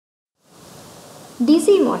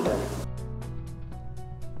DC motor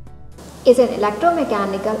is an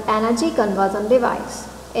electromechanical energy conversion device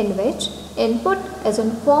in which input is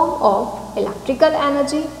in form of electrical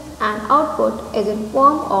energy and output is in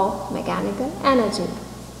form of mechanical energy.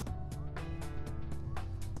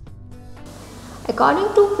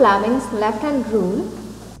 According to Fleming's left-hand rule,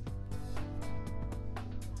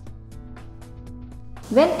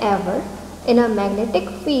 whenever in a magnetic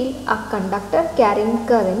field a conductor carrying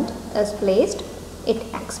current is placed, it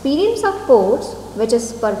experiences a force which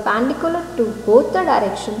is perpendicular to both the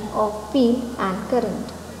direction of field and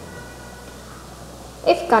current.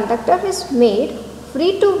 If conductor is made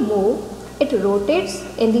free to move, it rotates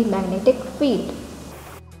in the magnetic field.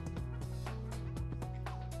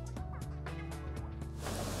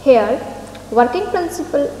 Here, working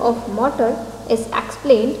principle of motor is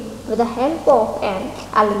explained with the help of an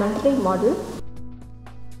elementary model.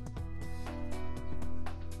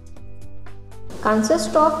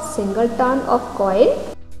 Consists of single turn of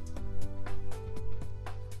coil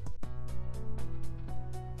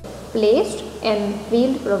placed in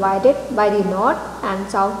field provided by the north and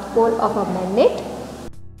south pole of a magnet,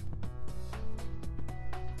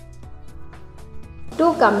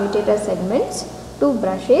 two commutator segments, two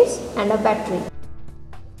brushes and a battery.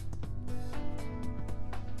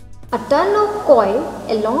 A turn of coil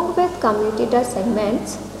along with commutator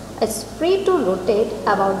segments is free to rotate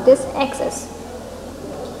about this axis.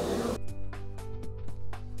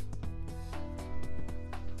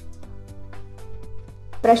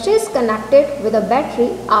 Brushes connected with a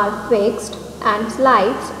battery are fixed and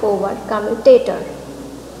slides over commutator.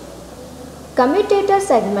 Commutator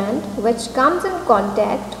segment which comes in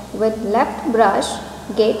contact with left brush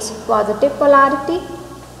gets positive polarity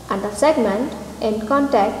and the segment in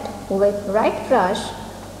contact with right brush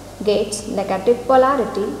gets negative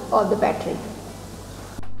polarity of the battery.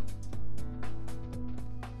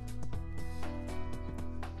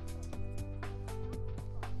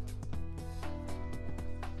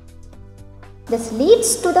 This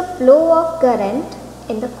leads to the flow of current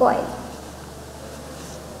in the coil.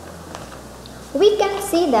 We can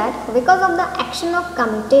see that because of the action of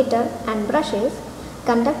commutator and brushes,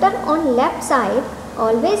 conductor on left side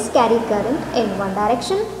always carry current in one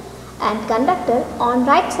direction and conductor on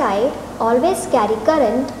right side always carry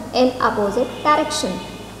current in opposite direction.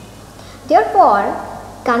 Therefore,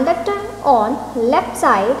 conductor on left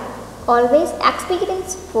side always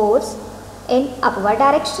experience force in upward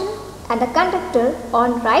direction and the conductor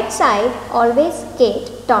on right side always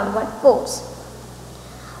get downward force.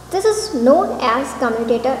 This is known as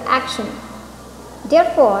commutator action.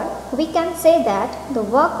 Therefore, we can say that the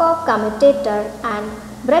work of commutator and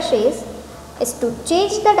brushes is to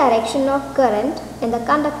change the direction of current in the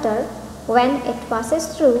conductor when it passes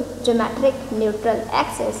through geometric neutral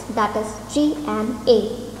axis, that is G and A.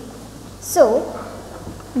 So,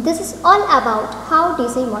 this is all about how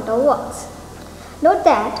DC motor works. Note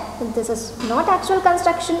that this is not actual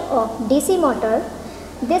construction of DC motor.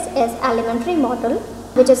 This is elementary model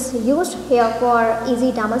which is used here for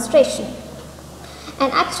easy demonstration.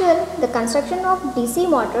 And actually the construction of DC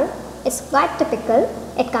motor is quite typical.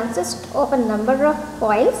 It consists of a number of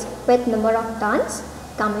coils with number of turns,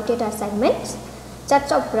 commutator segments,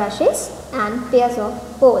 sets of brushes and pairs of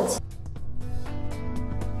poles.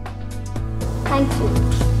 Thank you.